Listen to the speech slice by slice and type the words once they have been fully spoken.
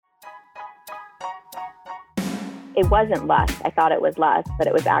it wasn't lust. I thought it was lust, but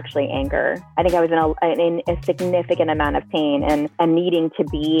it was actually anger. I think I was in a significant amount of pain and needing to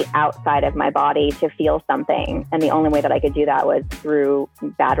be outside of my body to feel something. And the only way that I could do that was through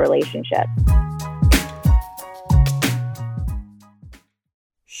bad relationships.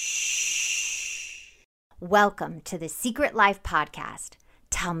 Welcome to the Secret Life Podcast.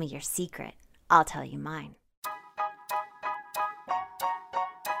 Tell me your secret. I'll tell you mine.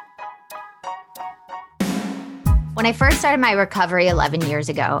 When I first started my recovery 11 years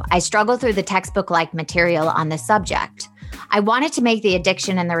ago, I struggled through the textbook-like material on this subject. I wanted to make the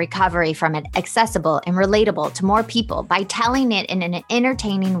addiction and the recovery from it accessible and relatable to more people by telling it in an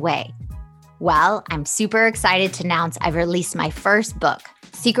entertaining way. Well, I'm super excited to announce I've released my first book,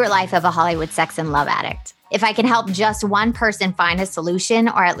 Secret Life of a Hollywood Sex and Love Addict. If I can help just one person find a solution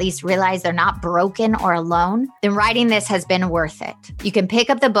or at least realize they're not broken or alone, then writing this has been worth it. You can pick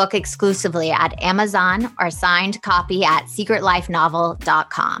up the book exclusively at Amazon or signed copy at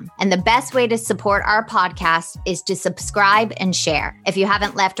secretlifenovel.com. And the best way to support our podcast is to subscribe and share. If you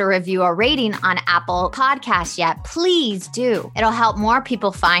haven't left a review or rating on Apple Podcasts yet, please do. It'll help more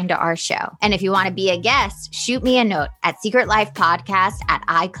people find our show. And if you want to be a guest, shoot me a note at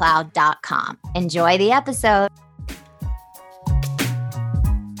secretlifepodcast@icloud.com. Enjoy the episode.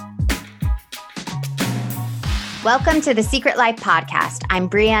 Welcome to the Secret Life Podcast. I'm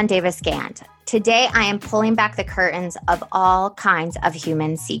Breanne Davis-Gant. Today, I am pulling back the curtains of all kinds of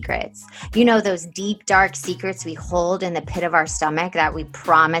human secrets. You know, those deep, dark secrets we hold in the pit of our stomach that we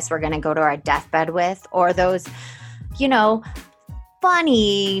promise we're going to go to our deathbed with, or those,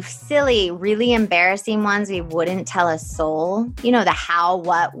 funny, silly, really embarrassing ones we wouldn't tell a soul. You know, the how,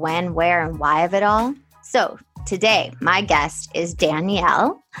 what, when, where, and why of it all. So today, my guest is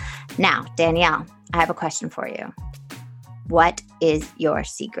Danielle. Now, Danielle, I have a question for you. What is your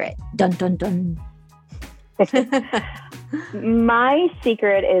secret? Dun, dun, dun. My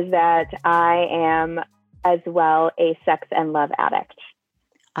secret is that I am as well a sex and love addict.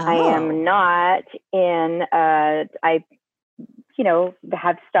 Oh. I am not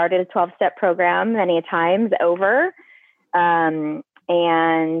have started a 12-step program many a times over,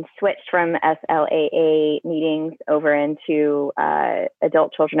 and switched from SLAA meetings over into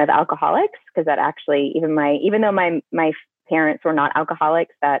adult children of alcoholics, because that actually, even though my parents were not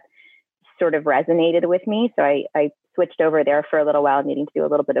alcoholics, that sort of resonated with me. So I switched over there for a little while, needing to do a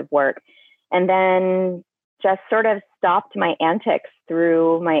little bit of work, and then just sort of stopped my antics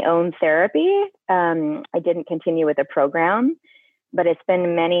through my own therapy. I didn't continue with the program, but it's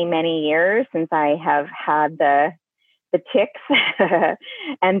been many, many years since I have had the tics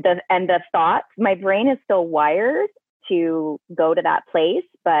and the thoughts. My brain is still wired to go to that place,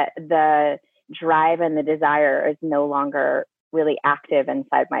 but the drive and the desire is no longer really active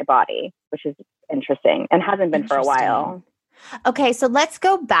inside my body, which is interesting and hasn't been for a while. Okay, so let's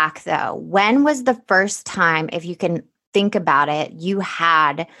go back though. When was the first time, if you can think about it, you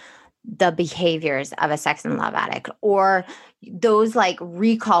had the behaviors of a sex and love addict, or those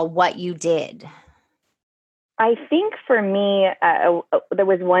recall what you did? I think for me, there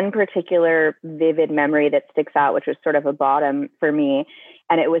was one particular vivid memory that sticks out, which was sort of a bottom for me.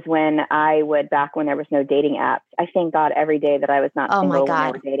 And it was when back when there was no dating apps. I thank God every day that I was not single when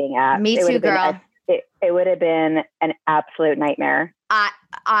there were dating apps. Me too, girl. It would have been an absolute nightmare. I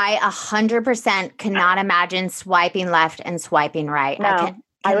 100% cannot imagine swiping left and swiping right. No.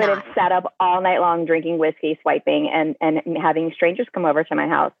 I would have sat up all night long drinking whiskey, swiping, and having strangers come over to my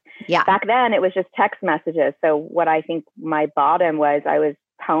house. Yeah. Back then, it was just text messages. So what I think my bottom was, I was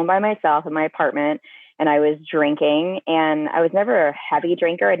home by myself in my apartment, and I was drinking. And I was never a heavy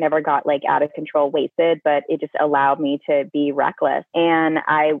drinker. I never got out of control wasted, but it just allowed me to be reckless. And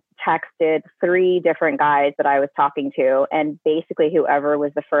I texted 3 different guys that I was talking to. And basically, whoever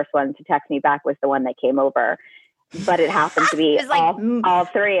was the first one to text me back was the one that came over. But it happened to be all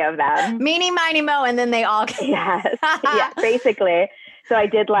 3 of them. Meeny, miny, mo, and then they all came. Yes. Yeah, basically. So I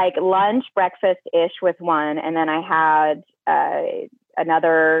did lunch, breakfast-ish with one. And then I had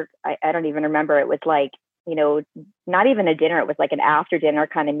another, I don't even remember. It was not even a dinner. It was an after dinner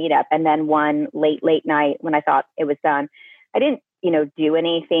kind of meetup. And then one late night when I thought it was done. I didn't, do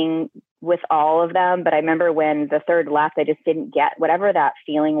anything with all of them. But I remember when the third left, I just didn't get whatever that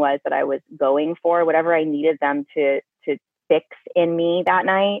feeling was that I was going for, whatever I needed them to fix in me that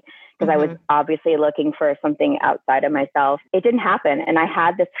night, because I was obviously looking for something outside of myself. It didn't happen. And I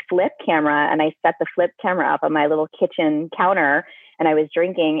had this flip camera, and I set the flip camera up on my little kitchen counter, and I was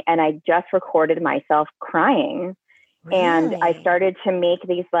drinking, and I just recorded myself crying. Really? And I started to make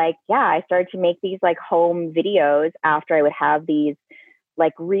these home videos after I would have these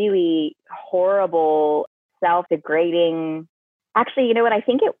really horrible self-degrading. Actually, you know what? I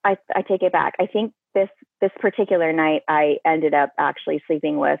think I take it back. I think this particular night, I ended up actually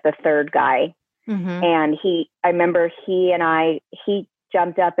sleeping with the third guy. Mm-hmm. And I remember he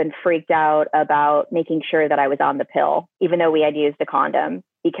jumped up and freaked out about making sure that I was on the pill, even though we had used a condom,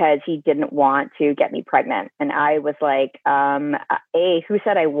 because he didn't want to get me pregnant. And I was like, who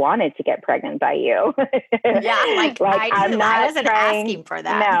said I wanted to get pregnant by you? Yeah, I wasn't asking for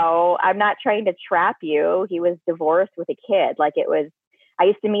that. No, I'm not trying to trap you. He was divorced with a kid. I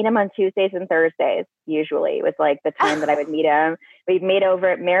used to meet him on Tuesdays and Thursdays. Usually it was like the time that I would meet him. We'd meet over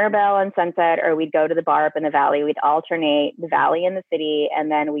at Maribel and Sunset, or we'd go to the bar up in the Valley. We'd alternate the Valley and the city. And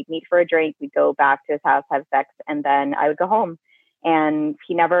then we'd meet for a drink. We'd go back to his house, have sex. And then I would go home. And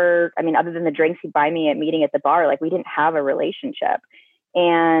he never, other than the drinks he'd buy me at meeting at the bar, we didn't have a relationship.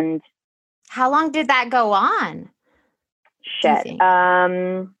 And how long did that go on?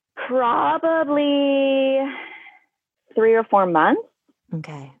 Probably 3 or 4 months.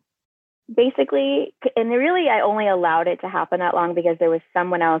 Okay. Basically, and really I only allowed it to happen that long because there was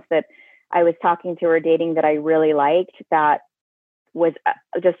someone else that I was talking to or dating that I really liked that was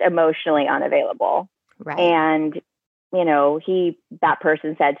just emotionally unavailable. Right. And, that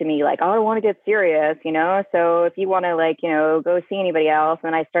person said to me, I want to get serious, so if you want to go see anybody else.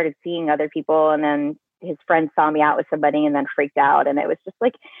 And I started seeing other people, and then his friend saw me out with somebody and then freaked out. And it was just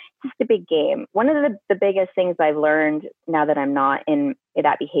just a big game. One of the biggest things I've learned now that I'm not in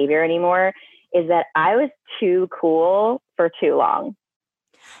that behavior anymore is that I was too cool for too long.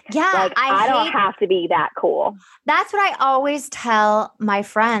 Yeah. I don't have to be that cool. That's what I always tell my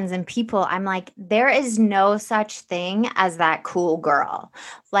friends and people. I'm like, there is no such thing as that cool girl.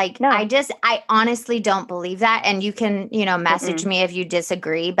 No. I honestly don't believe that. And you can, message me if you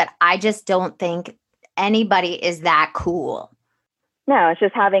disagree, but I just don't think anybody is that cool. No, it's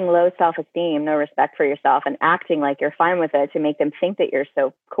just having low self-esteem, no respect for yourself, and acting like you're fine with it to make them think that you're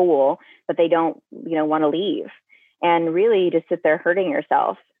so cool that they don't, want to leave. And really you just sit there hurting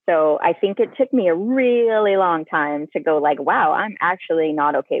yourself. So I think it took me a really long time to go wow, I'm actually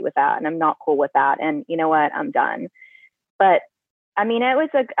not okay with that. And I'm not cool with that. And you know what? I'm done. But it was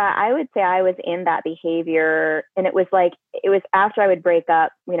I would say I was in that behavior, and it was after I would break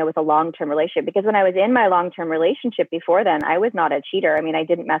up, with a long-term relationship, because when I was in my long-term relationship before then, I was not a cheater. I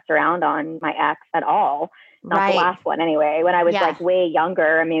didn't mess around on my ex at all. Not the last one anyway, when I was way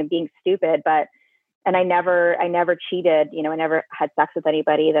younger, being stupid, and I never cheated, I never had sex with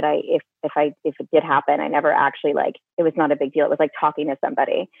anybody that if it did happen, I never actually it was not a big deal. It was talking to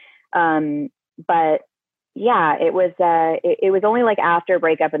somebody. But yeah, it was only after a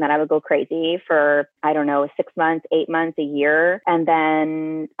breakup, and then I would go crazy for, 6 months, 8 months, a year. And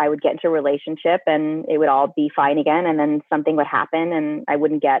then I would get into a relationship and it would all be fine again. And then something would happen and I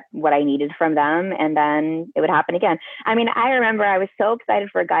wouldn't get what I needed from them. And then it would happen again. I remember I was so excited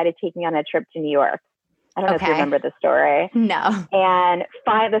for a guy to take me on a trip to New York. I don't know if you remember the story. No. And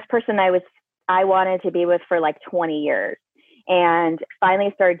this person I wanted to be with for 20 years. And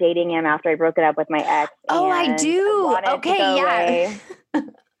finally started dating him after I broke it up with my ex. Oh, I do. Okay, yeah.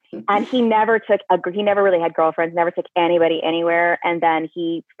 And he never really had girlfriends, never took anybody anywhere. And then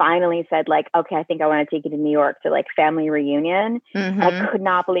he finally said okay, I think I want to take you to New York to family reunion. Mm-hmm. I could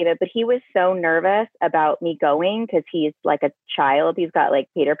not believe it. But he was so nervous about me going because he's like a child. He's got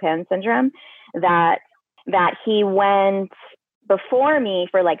Peter Pan syndrome that he went before me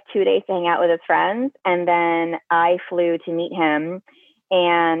for 2 days to hang out with his friends. And then I flew to meet him,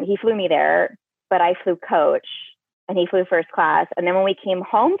 and he flew me there, but I flew coach and he flew first class. And then when we came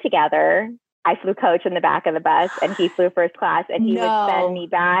home together, I flew coach in the back of the bus and he flew first class, and he would send me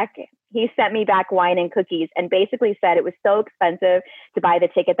back. He sent me back wine and cookies, and basically said it was so expensive to buy the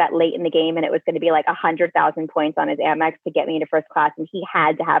ticket that late in the game, and it was going to be 100,000 points on his Amex to get me into first class. And he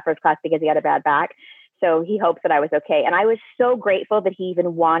had to have first class because he had a bad back. So he hopes that I was okay. And I was so grateful that he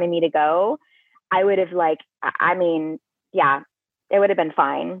even wanted me to go. I would have it would have been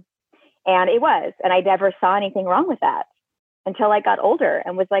fine. And it was. And I never saw anything wrong with that until I got older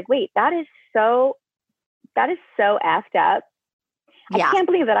and was wait, that is so effed up. Yeah. I can't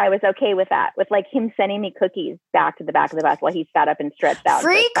believe that I was okay with that, with him sending me cookies back to the back of the bus while he sat up and stretched out.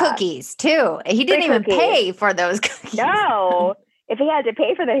 Free cookies too. He didn't even pay for those cookies. No. If he had to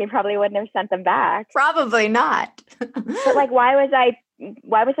pay for them, he probably wouldn't have sent them back. Probably not. But why was I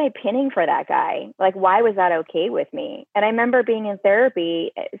pinning for that guy? Why was that okay with me? And I remember being in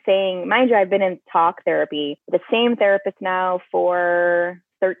therapy saying, mind you, I've been in talk therapy, the same therapist now for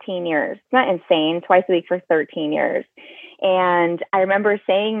 13 years. It's not insane, twice a week for 13 years. And I remember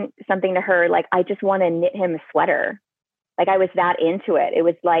saying something to her, I just want to knit him a sweater. Like I was that into it. It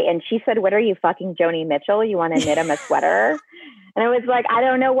was like, and she said, "What are you, fucking Joni Mitchell? You want to knit him a sweater?" And I was like, I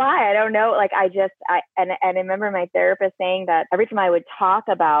don't know why. I don't know. Like and I remember my therapist saying that every time I would talk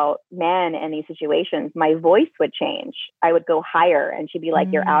about men in these situations, my voice would change. I would go higher, and she'd be like,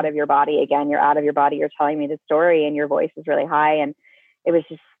 "You're out of your body again. You're out of your body. You're telling me the story and your voice is really high." And it was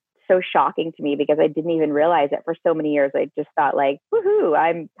just so shocking to me because I didn't even realize it for so many years. I just thought like,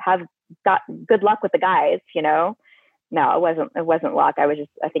 woohoo, have got good luck with the guys, you know? No, it wasn't luck. I was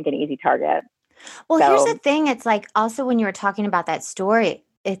just, I think, an easy target. Well, here's the thing. It's like also when you were talking about that story,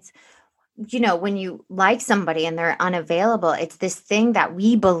 it's, when you like somebody and they're unavailable, it's this thing that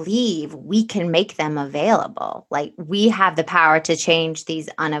we believe we can make them available. Like we have the power to change these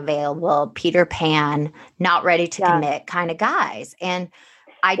unavailable Peter Pan, not ready to commit kind of guys. And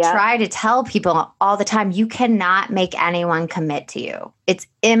I try to tell people all the time, you cannot make anyone commit to you. It's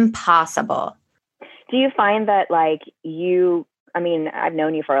impossible. Do you find that like I've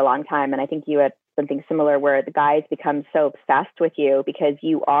known you for a long time, and I think you had something similar where the guys become so obsessed with you because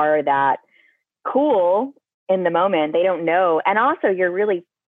you are that cool in the moment. They don't know. And also you're really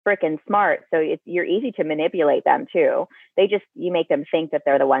freaking smart. So you're easy to manipulate them too. You make them think that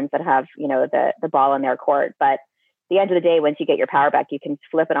they're the ones that have, the ball in their court. But at the end of the day, once you get your power back, you can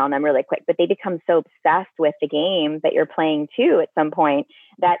flip it on them really quick. But they become so obsessed with the game that you're playing too at some point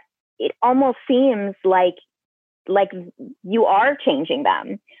that it almost seems like you are changing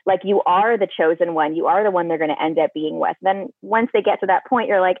them. Like you are the chosen one. You are the one they're going to end up being with. Then once they get to that point,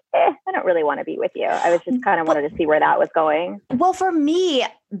 you're like, I don't really want to be with you. I was just kind of wanted to see where that was going. Well, for me,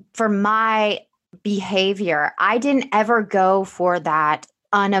 for my behavior, I didn't ever go for that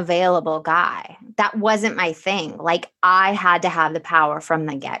unavailable guy. That wasn't my thing. Like I had to have the power from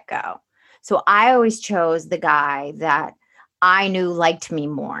the get-go. So I always chose the guy that I knew liked me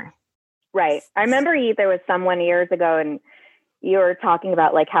more. Right. I remember there was someone years ago and you were talking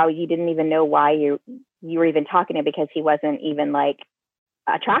about like how you didn't even know why you were even talking to him because he wasn't even like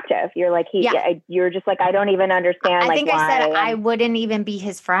attractive. You're like, you're just like, I don't even understand. I think why. I said I wouldn't even be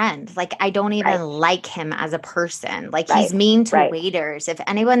his friend. Like, I don't even like him as a person. Like he's mean to waiters. If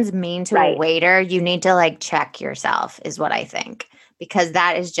anyone's mean to a waiter, you need to like check yourself is what I think. Because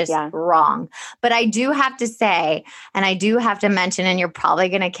that is just wrong. But I do have to say, and I do have to mention, and you're probably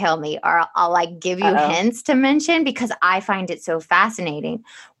going to kill me, or I'll like give you hints to mention because I find it so fascinating.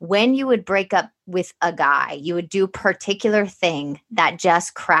 When you would break up with a guy, you would do a particular thing that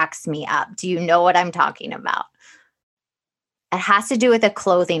just cracks me up. Do you know what I'm talking about? It has to do with a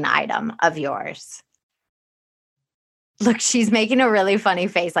clothing item of yours. Look, she's making a really funny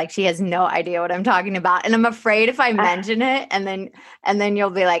face, like she has no idea what I'm talking about. And I'm afraid if I mention it and then you'll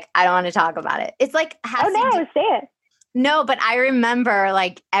be like, I don't want to talk about it. It's like say it. No, but I remember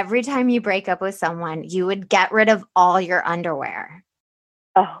like every time you break up with someone, you would get rid of all your underwear.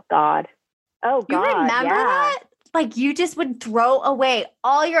 Oh God. You remember that? Like you just would throw away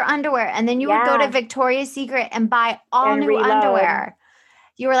all your underwear and then you would go to Victoria's Secret and buy all new underwear.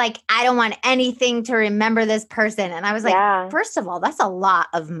 You were like, I don't want anything to remember this person. And I was like, first of all, that's a lot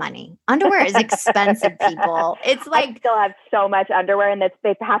of money. Underwear is expensive, people. It's like I still have so much underwear and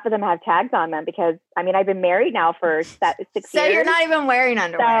half of them have tags on them because I've been married now for 6 years. So you're not even wearing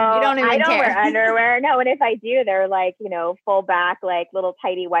underwear. So you don't even care. I don't wear underwear. No. And if I do, they're like, full back, like little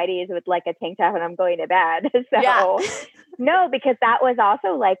tighty whities with like a tank top and I'm going to bed. So no, because that was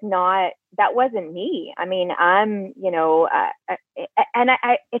also like that wasn't me. I mean, I'm,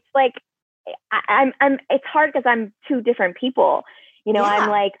 it's like, it's hard because I'm two different people. I'm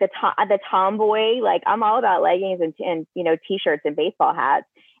like the tomboy, like I'm all about leggings and t-shirts and baseball hats.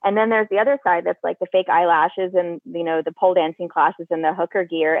 And then there's the other side that's like the fake eyelashes and, the pole dancing classes and the hooker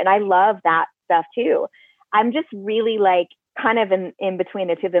gear. And I love that stuff too. I'm just really like kind of in between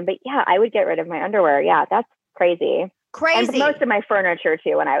the two of them. But yeah, I would get rid of my underwear. Yeah, that's crazy. And most of my furniture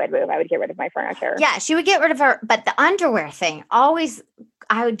too. When I would move, I would get rid of my furniture. Yeah, she would get rid of her. But the underwear thing always,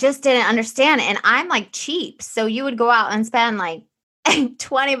 I just didn't understand. And I'm like cheap. So you would go out and spend like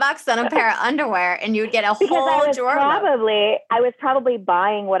 $20 on a pair of underwear and you would get a whole drawer. I was probably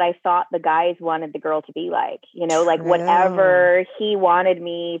buying what I thought the guys wanted the girl to be like, like whatever he wanted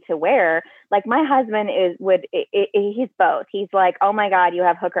me to wear. Like my husband he's both. He's like, oh my God, you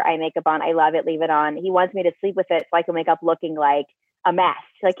have hooker eye makeup on. I love it. Leave it on. He wants me to sleep with it so I can wake up looking like a mess.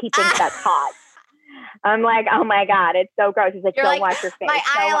 Like he thinks that's hot. I'm like, oh my God, it's so gross. He's like, don't wash your face. My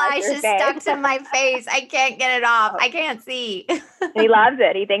eyelash is stuck to my face. I can't get it off. I can't see. He loves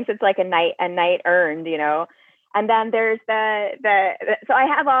it. He thinks it's like a night earned, And then there's so I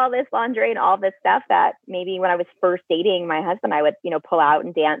have all this lingerie and all this stuff that maybe when I was first dating my husband, I would, pull out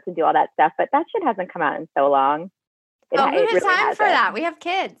and dance and do all that stuff. But that shit hasn't come out in so long. Oh, who It has really time for hasn't. that? We have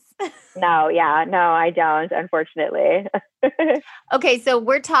kids. No, yeah, no, I don't, unfortunately. Okay, so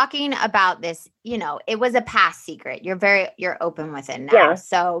we're talking about this, it was a past secret. You're open with it now. Yeah.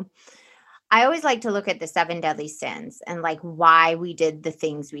 So I always like to look at the 7 deadly sins and like why we did the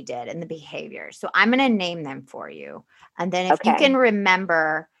things we did and the behaviors. So I'm going to name them for you. And then if you Okay. can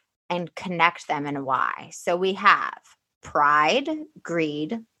remember and connect them and why. So we have pride,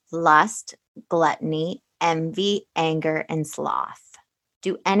 greed, lust, gluttony, envy, anger, and sloth.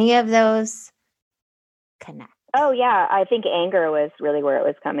 Do any of those connect? Oh yeah, I think anger was really where it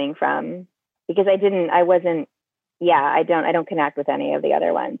was coming from, because I don't connect with any of the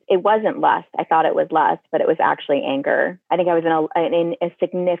other ones. It wasn't lust. I thought it was lust, but it was actually anger. I think I was in a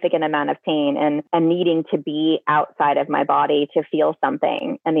significant amount of pain and needing to be outside of my body to feel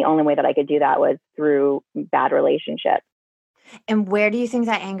something. And the only way that I could do that was through bad relationships. And where do you think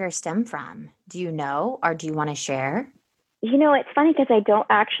that anger stemmed from? Do you know, or do you want to share? It's funny because I don't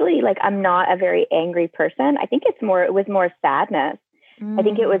actually, I'm not a very angry person. I think it was more sadness. I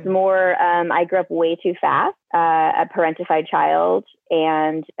think it was more, I grew up way too fast, a parentified child,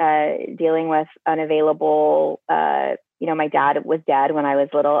 and dealing with unavailable, my dad was dead when I was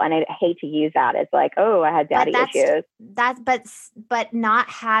little. And I hate to use that as like, oh, I had daddy issues. But not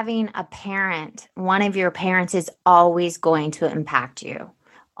having a parent, one of your parents is always going to impact you.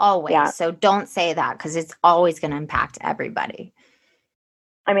 Always. Yeah. So don't say that, because it's always going to impact everybody.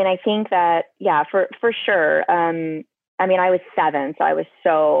 I mean, I think that, yeah, for sure. I was 7, so I was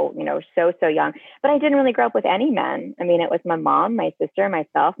so young, but I didn't really grow up with any men. I mean, it was my mom, my sister,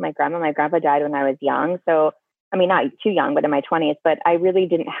 myself, my grandma. My grandpa died when I was young. So, not too young, but in my 20s, but I really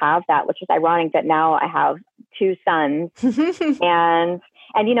didn't have that, which is ironic that now I have 2 sons and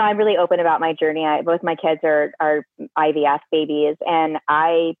I'm really open about my journey. Both my kids are IVF babies, and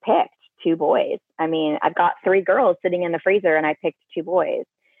I picked 2 boys. I've got 3 girls sitting in the freezer, and I picked 2 boys.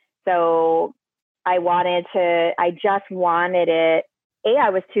 So I just wanted it. I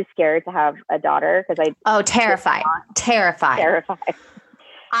was too scared to have a daughter because terrified.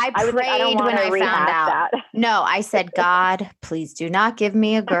 I prayed when I found out. No, I said, God, please do not give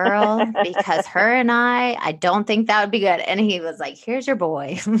me a girl, because her and I don't think that would be good. And he was like, here's your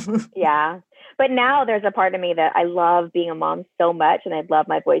boy. Yeah. But now there's a part of me that I love being a mom so much, and I love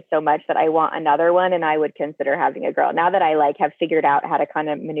my boys so much that I want another one, and I would consider having a girl. Now that I have figured out how to kind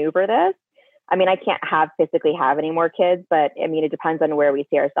of maneuver this, I can't physically have any more kids, but it depends on where we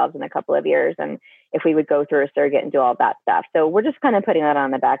see ourselves in a couple of years and if we would go through a surrogate and do all that stuff. So we're just kind of putting that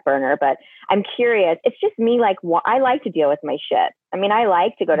on the back burner, but I'm curious. It's just me, I like to deal with my shit. I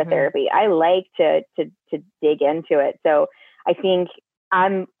like to go to therapy. I like to dig into it. So I think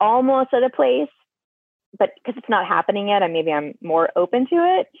I'm almost at a place, but because it's not happening yet, maybe I'm more open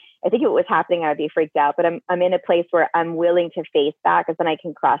to it. I think if it was happening, I'd be freaked out, but I'm in a place where I'm willing to face that, because then I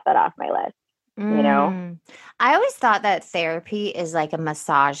can cross that off my list. I always thought that therapy is like a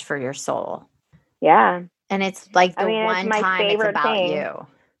massage for your soul. Yeah. And it's like the one time it's about thing. you.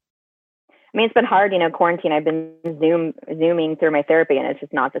 It's been hard, quarantine. I've been zooming through my therapy, and it's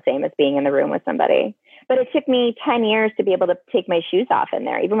just not the same as being in the room with somebody. But it took me 10 years to be able to take my shoes off in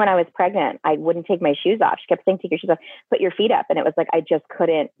there. Even when I was pregnant, I wouldn't take my shoes off. She kept saying, take your shoes off, put your feet up. And it was like, I just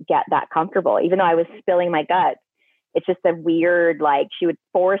couldn't get that comfortable, even though I was spilling my guts. It's just a weird, she would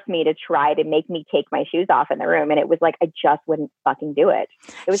force me to try to make me take my shoes off in the room. And it was like, I just wouldn't fucking do it.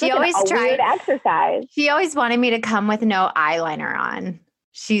 It was a weird exercise. She always wanted me to come with no eyeliner on.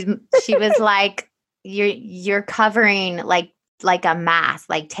 She was like, you're covering like a mask,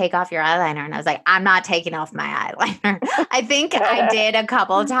 take off your eyeliner. And I was like, I'm not taking off my eyeliner. I think I did a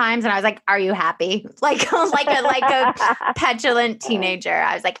couple of times, and I was like, are you happy? Like a petulant teenager.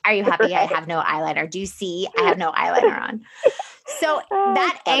 I was like, are you happy? Right. I have no eyeliner. Do you see? I have no eyeliner on. So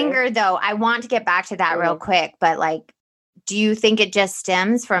that anger, though, I want to get back to that real quick, but do you think it just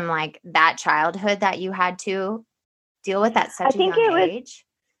stems from that childhood that you had to deal with at such a young age?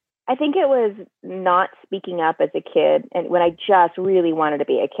 I think it was not speaking up as a kid, and when I just really wanted to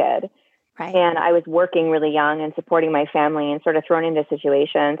be a kid. Right. And I was working really young and supporting my family and sort of thrown into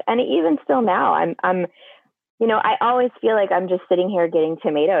situations. And even still now, I'm I always feel like I'm just sitting here getting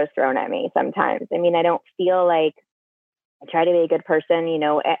tomatoes thrown at me sometimes. I don't feel like I try to be a good person.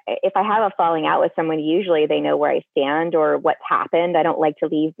 If I have a falling out with someone, usually they know where I stand or what's happened. I don't like to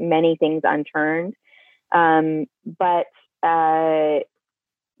leave many things unturned.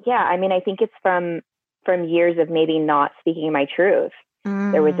 Yeah, I think it's from years of maybe not speaking my truth.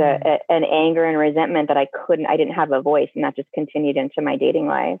 There was an anger and resentment that I didn't have a voice, and that just continued into my dating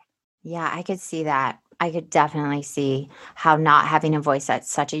life. Yeah, I could see that. I could definitely see how not having a voice at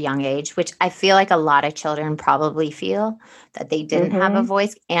such a young age, which I feel like a lot of children probably feel that they didn't have a Mm-hmm.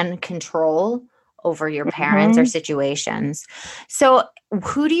 voice and control over your parents or Mm-hmm. situations. So,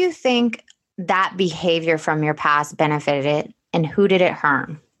 who do you think that behavior from your past benefited and who did it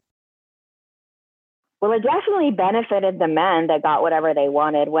harm? Well, it definitely benefited the men that got whatever they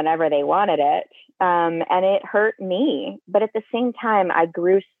wanted whenever they wanted it. And it hurt me. But at the same time, I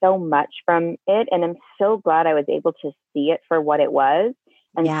grew so much from it. And I'm so glad I was able to see it for what it was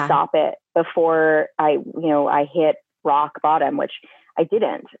and Yeah. stop it before I hit rock bottom, which I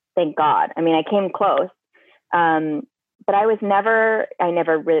didn't, thank God. I mean, I came close. But I never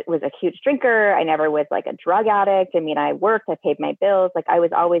was a huge drinker. I never was like a drug addict. I mean, I worked, I paid my bills. Like I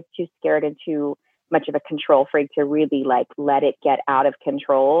was always too scared and too much of a control freak to really like let it get out of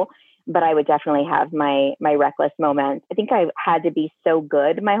control. But I would definitely have my reckless moments. I think I had to be so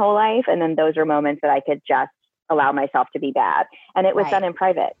good my whole life. And then those were moments that I could just allow myself to be bad. And it was done in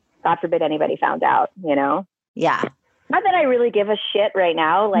private. God forbid anybody found out, you know? Yeah. Not that I really give a shit right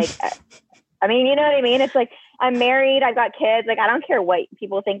now. Like, I mean, you know what I mean? It's like, I'm married, I've got kids. Like, I don't care what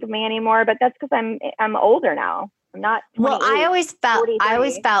people think of me anymore, but that's because I'm older now. I'm not 28, Well, I always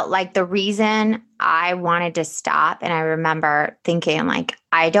 43. felt like the reason I wanted to stop, and I remember thinking like,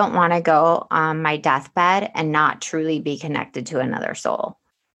 I don't want to go on my deathbed and not truly be connected to another soul.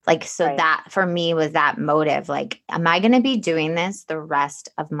 Like, so Right. that for me was that motive. Like, am I going to be doing this the rest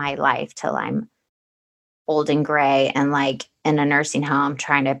of my life till I'm old and gray and like in a nursing home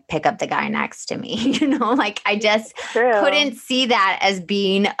trying to pick up the guy next to me? Like I just couldn't see that as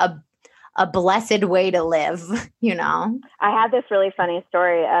being a blessed way to live, I had this really funny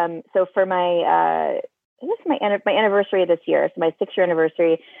story. So for my my anniversary this year, so my 6-year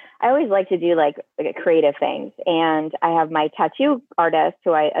anniversary, I always like to do like creative things. And I have my tattoo artist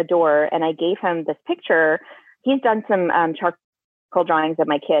who I adore, and I gave him this picture. He's done some charcoal drawings of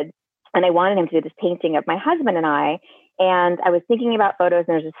my kids, and I wanted him to do this painting of my husband and I. And I was thinking about photos,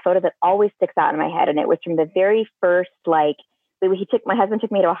 and there's this photo that always sticks out in my head, and it was from the very first my husband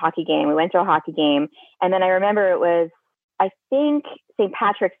took me to a hockey game. We went to a hockey game. And then I remember it was, I think, St.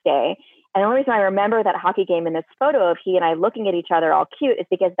 Patrick's Day. And the only reason I remember that hockey game in this photo of he and I looking at each other all cute is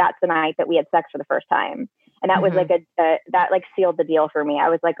because that's the night that we had sex for the first time. And that was like that like sealed the deal for me. I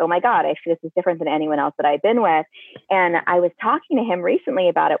was like, oh my God, I feel this is different than anyone else that I've been with. And I was talking to him recently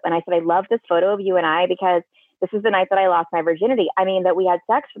about it. And I said, I love this photo of you and I because this is the night that I lost my virginity. I mean, that we had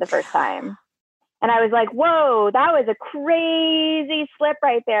sex for the first time. And I was like, whoa, that was a crazy slip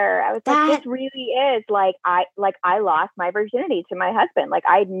right there. I was like, this really is like I lost my virginity to my husband. Like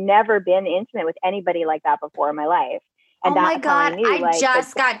I'd never been intimate with anybody like that before in my life. And oh my God, I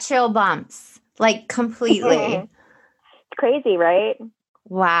just got chill bumps, like completely. It's crazy, right?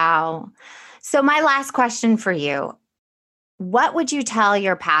 Wow. So my last question for you, what would you tell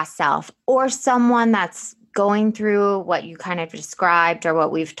your past self or someone that's going through what you kind of described or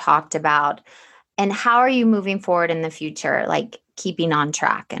what we've talked about? And how are you moving forward in the future, like keeping on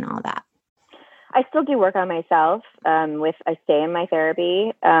track and all that? I still do work on myself. I stay in my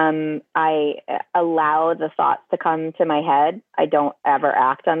therapy. I allow the thoughts to come to my head. I don't ever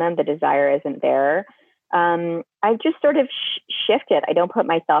act on them. The desire isn't there. I've just sort of shifted. I don't put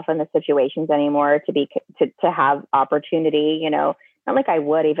myself in the situations anymore to have opportunity. Not like I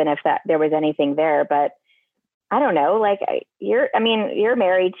would, even if there was anything there, but. I don't know, like you're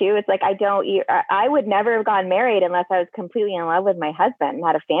married too. It's like, I would never have gotten married unless I was completely in love with my husband and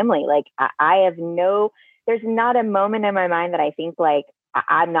had a family. Like there's not a moment in my mind that I think like,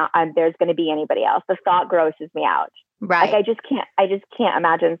 there's going to be anybody else. The thought grosses me out. Right. Like I just can't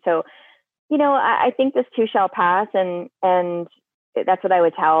imagine. So, I think this too shall pass. And that's what I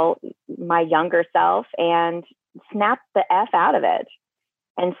would tell my younger self, and snap the F out of it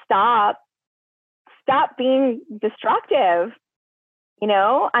and stop being destructive.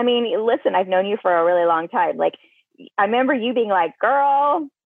 I mean, listen, I've known you for a really long time. Like, I remember you being like, girl,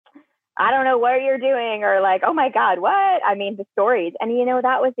 I don't know what you're doing, or like, oh my God, what? I mean, the stories. And,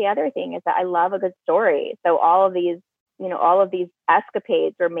 that was the other thing, is that I love a good story. So all of these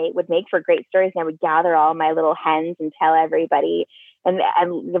escapades would make for great stories. And I would gather all my little hens and tell everybody, and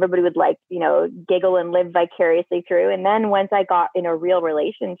everybody would like, giggle and live vicariously through. And then once I got in a real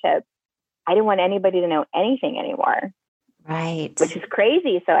relationship, I didn't want anybody to know anything anymore. Right. Which is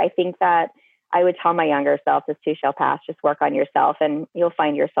crazy. So I think that I would tell my younger self, this too shall pass. Just work on yourself and you'll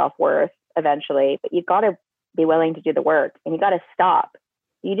find your self-worth eventually. But you've got to be willing to do the work, and you got to stop.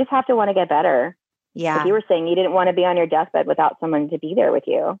 You just have to want to get better. Yeah. Like you were saying, you didn't want to be on your deathbed without someone to be there with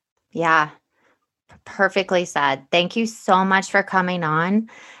you. Yeah. Perfectly said. Thank you so much for coming on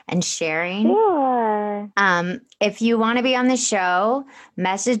and sharing. Sure. If you want to be on the show,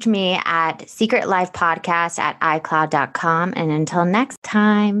 message me at secretlifepodcast@icloud.com. And until next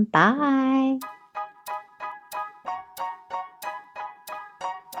time, bye.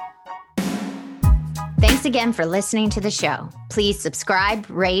 Thanks again for listening to the show. Please subscribe,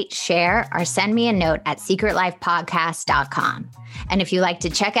 rate, share, or send me a note at secretlifepodcast.com. And if you like to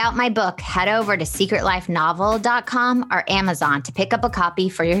check out my book, head over to secretlifenovel.com or Amazon to pick up a copy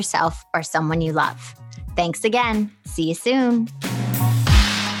for yourself or someone you love. Thanks again. See you soon.